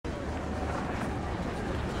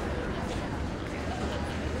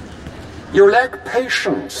You lack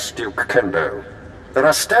patience, Duke Kendo. There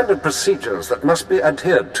are standard procedures that must be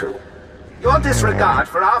adhered to. Your disregard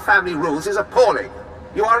for our family rules is appalling.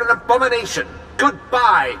 You are an abomination.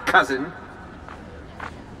 Goodbye, cousin.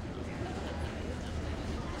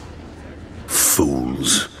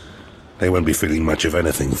 Fools. They won't be feeling much of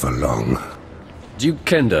anything for long. Duke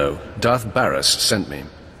Kendo, Darth Barras sent me.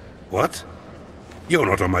 What? You're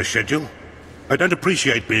not on my schedule. I don't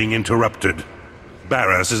appreciate being interrupted.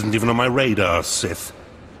 Barras isn't even on my radar, Sith.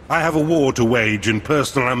 I have a war to wage and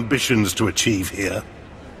personal ambitions to achieve here.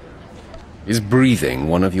 Is breathing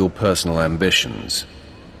one of your personal ambitions?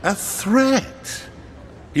 A threat?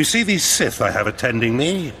 You see these Sith I have attending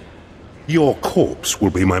me? Your corpse will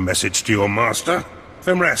be my message to your master.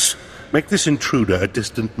 Femres, make this intruder a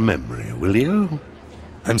distant memory, will you?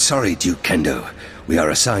 I'm sorry, Duke Kendo. We are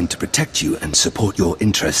assigned to protect you and support your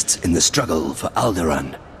interests in the struggle for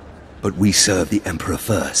Alderaan. But we serve the Emperor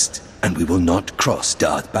first, and we will not cross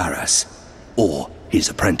Darth Barras, or his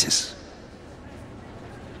apprentice.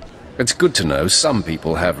 It's good to know some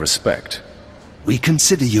people have respect. We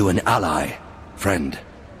consider you an ally, friend.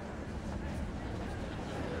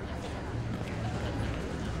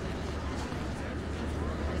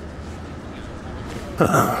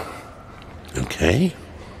 Okay.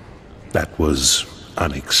 That was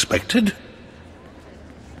unexpected.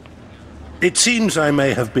 It seems I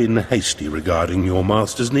may have been hasty regarding your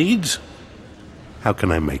master's needs. How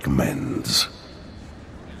can I make amends?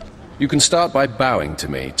 You can start by bowing to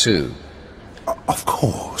me, too. Of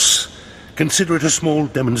course. Consider it a small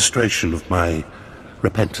demonstration of my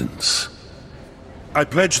repentance. I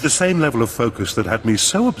pledge the same level of focus that had me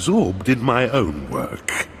so absorbed in my own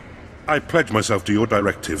work. I pledge myself to your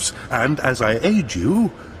directives, and as I aid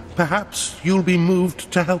you, perhaps you'll be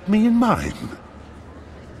moved to help me in mine.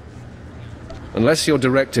 Unless your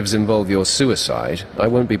directives involve your suicide, I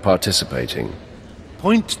won't be participating.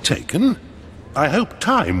 Point taken. I hope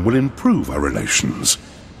time will improve our relations.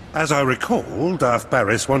 As I recall, Darth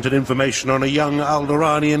Barras wanted information on a young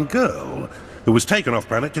Alderaanian girl who was taken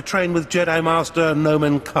off-planet to train with Jedi Master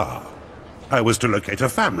Nomen Karr. I was to locate her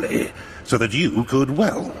family, so that you could,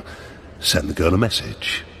 well, send the girl a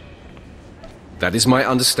message. That is my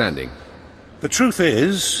understanding. The truth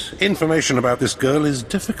is, information about this girl is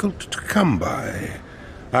difficult to come by.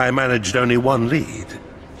 I managed only one lead.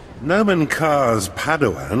 Nomen Karr's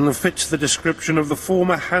Padawan fits the description of the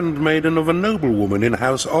former handmaiden of a noblewoman in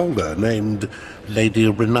House Alder named Lady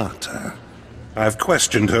Renata. I've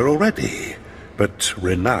questioned her already, but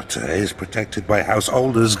Renata is protected by House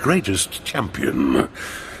Alder's greatest champion.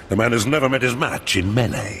 The man has never met his match in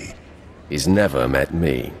melee. He's never met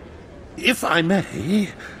me. If I may,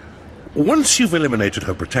 once you've eliminated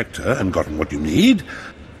her protector and gotten what you need,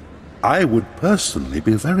 I would personally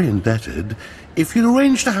be very indebted if you'd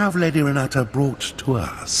arrange to have Lady Renata brought to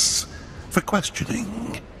us for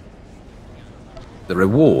questioning. The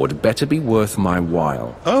reward better be worth my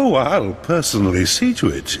while. Oh, I'll personally see to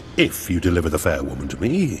it, if you deliver the fair woman to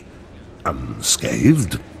me,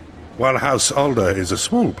 unscathed. While House Alder is a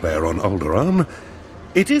small player on Alderaan,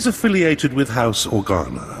 it is affiliated with House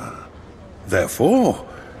Organa. Therefore,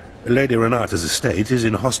 Lady Renata's estate is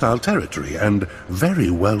in hostile territory and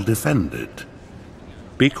very well defended.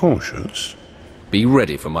 Be cautious. Be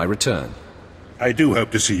ready for my return. I do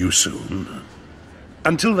hope to see you soon.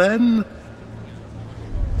 Until then,